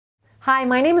Hi,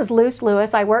 my name is Luz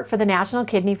Luis. I work for the National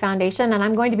Kidney Foundation, and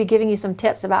I'm going to be giving you some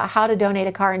tips about how to donate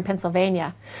a car in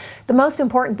Pennsylvania. The most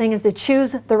important thing is to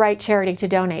choose the right charity to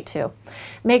donate to.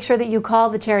 Make sure that you call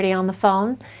the charity on the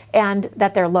phone and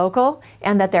that they're local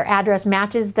and that their address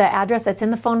matches the address that's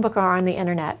in the phone book or on the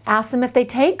internet. Ask them if they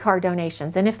take car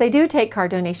donations, and if they do take car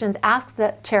donations, ask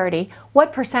the charity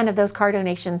what % of those car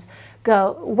donations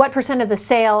go, what % of the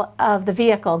sale of the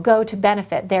vehicle go to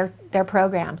benefit their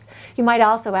programs. You might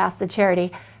also ask the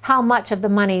charity how much of the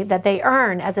money that they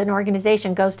earn as an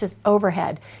organization goes to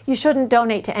overhead. You shouldn't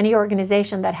donate to any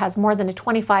organization that has more than a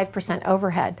 25%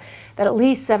 overhead, that at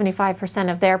least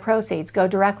 75% of their proceeds go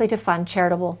directly to fund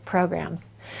charitable programs.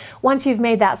 Once you've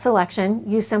made that selection,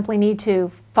 you simply need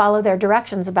to follow their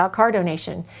directions about car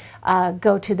donation.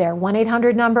 Go to their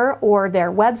 1-800 number or their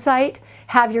website,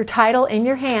 have your title in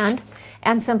your hand,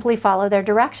 and simply follow their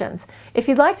directions. If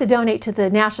you'd like to donate to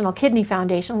the National Kidney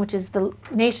Foundation, which is the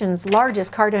nation's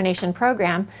largest car donation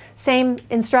program, same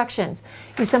instructions.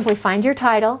 You simply find your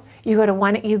title, you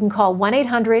can call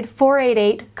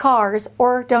 1-800-488-CARS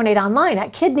or donate online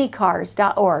at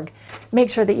kidneycars.org.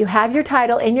 Make sure that you have your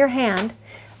title in your hand.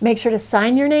 Make sure to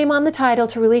sign your name on the title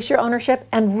to release your ownership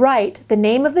and write the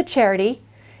name of the charity,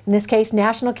 in this case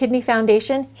National Kidney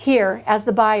Foundation, here as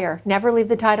the buyer. Never leave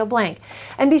the title blank.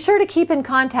 And be sure to keep in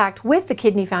contact with the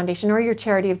Kidney Foundation or your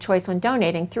charity of choice when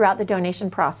donating throughout the donation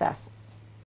process.